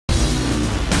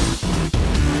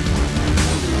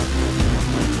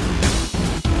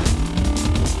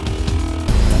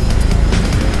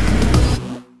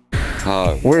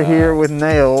We're here with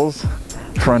Nails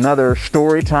for another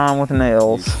story time with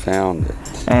Nails. You found it.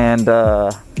 And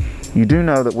you do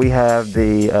know that we have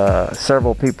the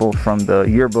several people from the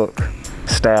yearbook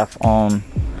staff on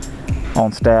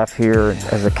staff here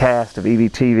as a cast of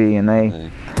EVTV, and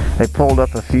they pulled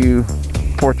up a few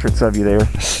portraits of you there.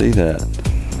 I see that.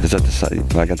 Is that the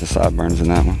side? I got the sideburns in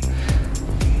that one.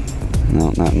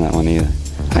 No, not in that one either.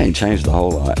 I ain't changed a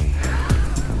whole lot.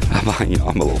 I'm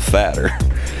a little fatter.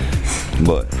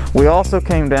 But we also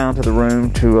came down to the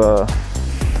room to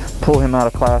pull him out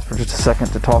of class for just a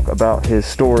second to talk about his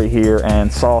story here,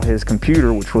 and saw his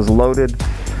computer, which was loaded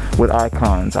with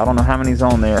icons. I don't know how many's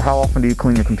on there. How often do you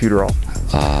clean your computer off?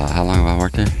 How long have I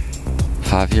worked there?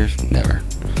 5 years? Never.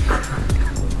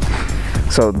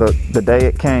 So the day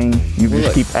it came, you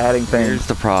just keep adding things. Here's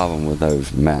the problem with those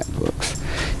MacBooks.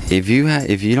 If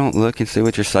you don't look and see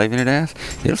what you're saving it as,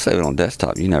 it'll save it on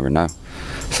desktop. You never know.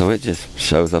 So it just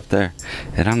shows up there,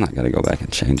 and I'm not gonna go back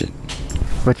and change it.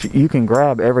 But you can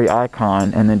grab every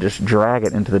icon and then just drag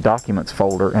it into the documents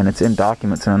folder, and it's in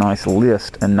documents in a nice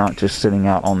list and not just sitting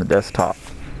out on the desktop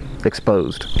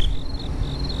exposed.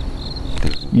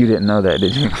 You didn't know that,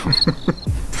 did you?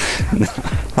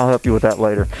 I'll help you with that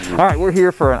later. All right, we're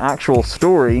here for an actual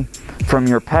story from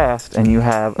your past, and you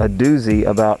have a doozy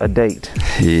about a date.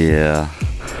 Yeah,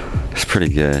 it's pretty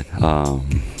good.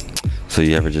 So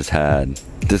you ever just had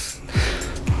this?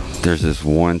 There's this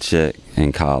one chick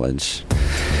in college,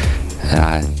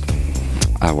 and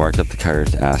I worked up the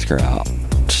courage to ask her out.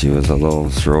 She was a little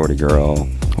sorority girl,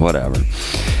 whatever,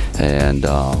 and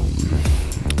I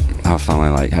was finally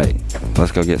like, hey,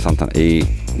 let's go get something to eat,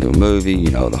 do a movie,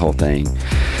 you know, the whole thing.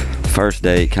 First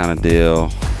date kind of deal.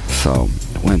 So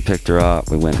went and picked her up.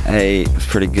 We went and ate. It was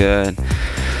pretty good.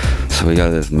 So we go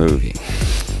to this movie,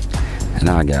 and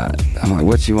I'm like,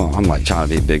 what you want? I'm like trying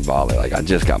to be big baller. Like, I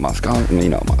just got my scholarship, you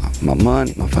know, my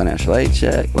money, my financial aid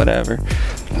check, whatever.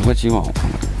 Like, what you want?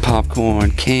 I'm like,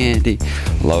 popcorn, candy,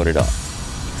 load it up.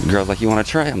 The girl's like, you want a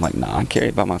tray? I'm like, nah, I carry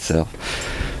it by myself.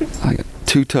 I got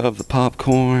 2 tubs of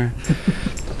popcorn,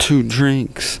 2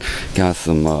 drinks, got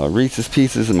some Reese's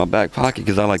Pieces in my back pocket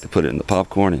because I like to put it in the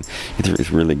popcorn, and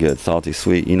it's really good, salty,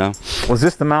 sweet, you know. Was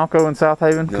this the Malco in South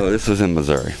Haven? No, this was in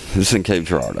Missouri. This is in Cape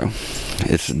Girardeau.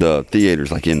 It's the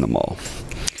theater's like in the mall.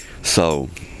 So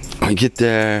I get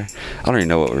there, I don't even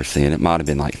know what we were seeing. It might have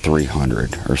been like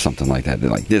 300 or something like that.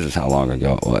 Like, this is how long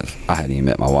ago it was. I hadn't even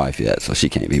met my wife yet, so she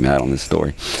can't be mad on this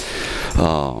story.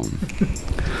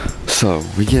 So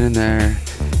we get in there,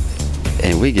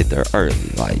 and we get there early.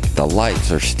 Like, the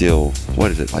lights are still, what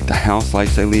is it, like the house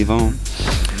lights they leave on?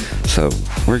 So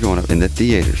we're going up, and the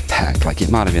theater's packed. Like,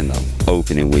 it might have been the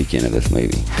opening weekend of this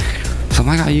movie. So I'm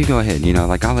like, oh, you go ahead, you know,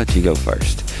 like, I'll let you go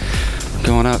first.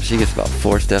 Going up, she gets about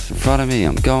 4 steps in front of me.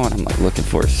 I'm like looking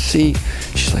for a seat.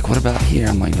 She's like, what about here?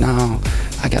 I'm like, no,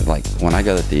 I got, like, when I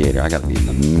go to the theater, I got to be in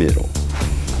the middle.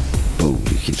 Boom,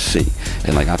 you can see.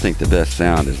 And like, I think the best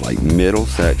sound is like middle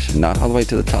section, not all the way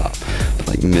to the top, but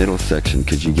like middle section,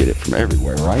 because you get it from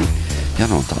everywhere, right? Y'all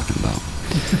know what I'm talking about.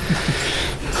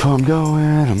 So I'm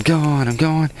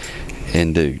going.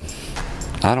 And dude,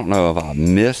 I don't know if I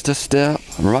missed a step.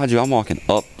 Remind you, I'm walking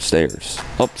upstairs,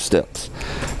 up the steps.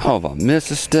 I don't know if I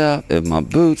missed a step, if my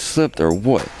boots slipped or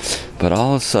what. But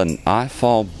all of a sudden, I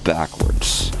fall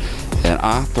backwards, and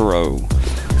I throw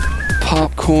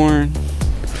popcorn,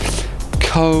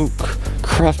 Coke,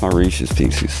 crush my Reese's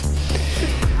Pieces.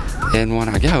 And when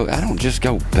I go, I don't just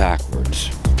go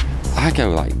backwards. I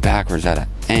go like backwards at an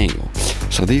angle.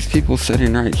 So these people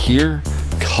sitting right here,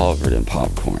 covered in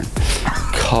popcorn,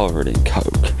 covered in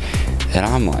Coke. And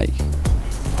I'm like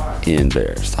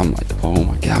embarrassed. I'm like, oh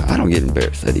my God, I don't get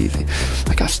embarrassed that easy.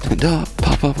 Like, I stand up,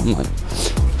 pop up, I'm like,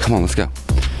 come on, let's go.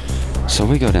 So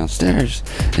we go downstairs,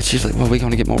 and she's like, well, we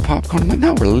gonna get more popcorn? I'm like,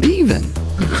 no, we're leaving.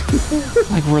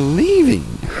 Like, we're leaving.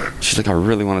 She's like, I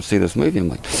really want to see this movie. I'm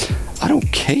like, I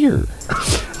don't care.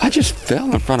 I just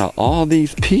fell in front of all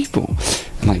these people.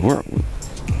 I'm like,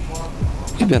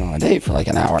 we've been on a date for like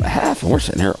an hour and a half, and we're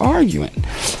sitting here arguing.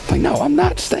 I'm like, no, I'm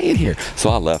not staying here. So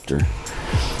I left her.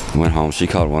 Went home. She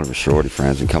called one of her sorority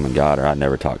friends and come and got her. I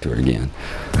never talked to her again.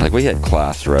 Like, we had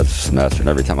class the rest of the semester, and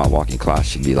every time I walk in class,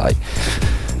 she'd be like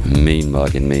mean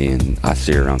mugging me, and I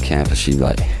see her on campus, she'd be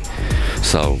like,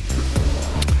 so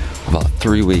about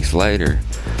 3 weeks later,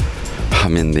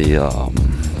 I'm in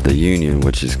the union,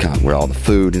 which is kind of where all the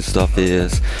food and stuff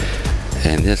is,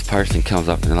 and this person comes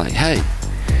up and they're like, hey,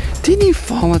 didn't you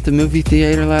fall at the movie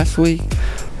theater last week?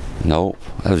 Nope,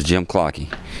 that was Jim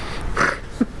Clocky.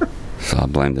 So I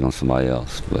blamed it on somebody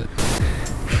else. But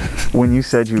when you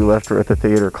said you left her at the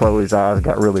theater, Chloe's eyes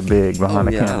got really big behind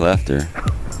the camera.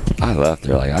 I left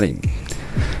her. Like, I didn't.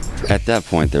 At that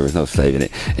point, there was no saving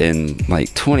it. And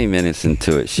like 20 minutes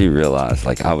into it, she realized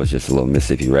like I was just a little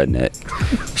Mississippi redneck.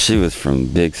 She was from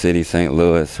big city St.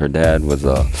 Louis. Her dad was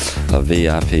a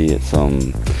VIP at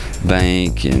some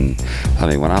bank, and I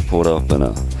mean, when I pulled up in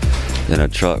a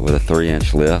truck with a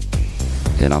 3-inch lift,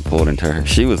 and I pulled into her,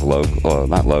 she was local, well,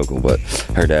 not local, but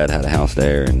her dad had a house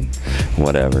there and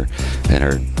whatever,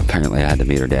 and apparently I had to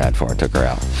meet her dad before I took her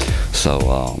out.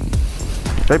 So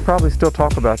they probably still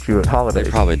talk about you at holidays.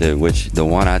 They probably do. Which the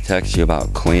one I text you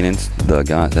about cleaning the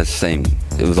guy, that's the same.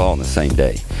 It was all on the same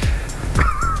day.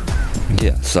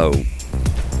 Yeah, so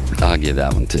I'll give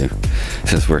that one too,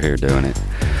 since we're here doing it.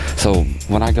 So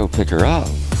when I go pick her up,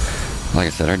 like I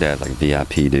said, her dad's like a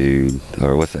VIP dude,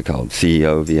 or what's that called?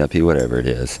 CEO, VIP, whatever it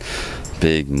is.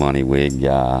 Big money wig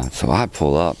guy. So I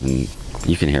pull up, and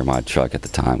you can hear my truck at the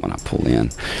time when I pull in.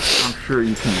 I'm sure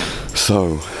you can.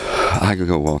 So I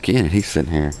go walk in, and he's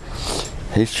sitting here.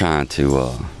 He's trying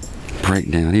to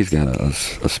break down. He's got a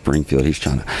Springfield. He's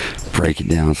trying to break it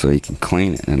down so he can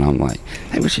clean it. And I'm like,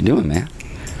 hey, what you doing, man?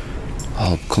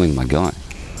 Oh, cleaning my gun.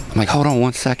 I'm like, hold on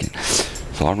 1 second.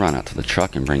 So I run out to the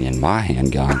truck and bring in my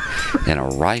handgun and a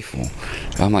rifle.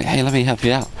 I'm like, hey, let me help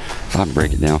you out. So I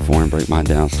break it down for him, break mine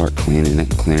down, start cleaning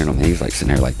it, cleaning them. And he's like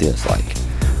sitting there like this, like,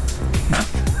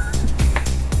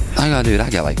 I got, dude, I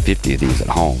got like 50 of these at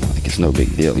home. Like, it's no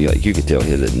big deal. You could tell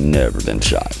his had never been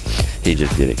shot. He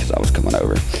just did it because I was coming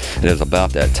over. It was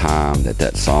about that time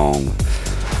that song,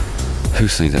 who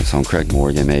sings that song? Craig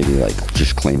Morgan, maybe, like,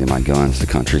 Just Cleaning My Guns, the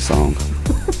country song.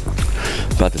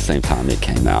 About the same time it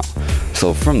came out.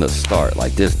 So from the start,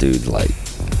 like, this dude's like,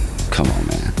 come on,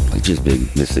 man. Like, just big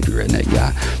Mississippi redneck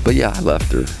guy. But yeah, I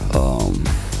left her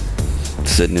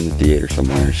sitting in the theater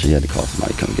somewhere. She had to call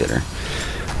somebody to come get her.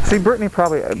 See,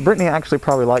 Brittany actually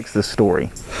probably likes this story.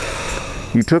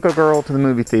 You took a girl to the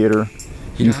movie theater.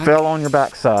 You fell on your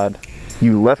backside.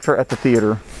 You left her at the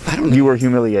theater. You were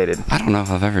humiliated. I don't know if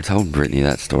I've ever told Brittany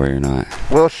that story or not.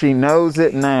 Well, she knows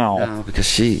it now. No,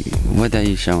 because what day are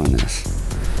you showing this?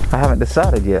 I haven't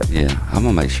decided yet. Yeah, I'm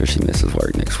gonna make sure she misses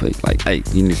work next week. Like, hey,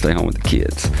 you need to stay home with the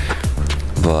kids.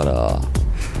 But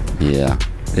yeah,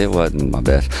 it wasn't my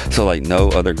best. So like, no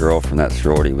other girl from that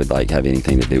sorority would like have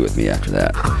anything to do with me after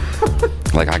that.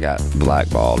 Like, I got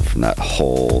blackballed from that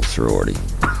whole sorority.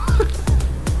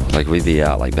 Like, we'd be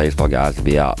out, like, baseball guys would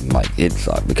be out, and like, it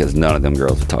sucked because none of them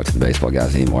girls would talk to the baseball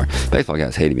guys anymore. Baseball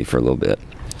guys hated me for a little bit.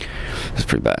 It was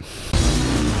pretty bad.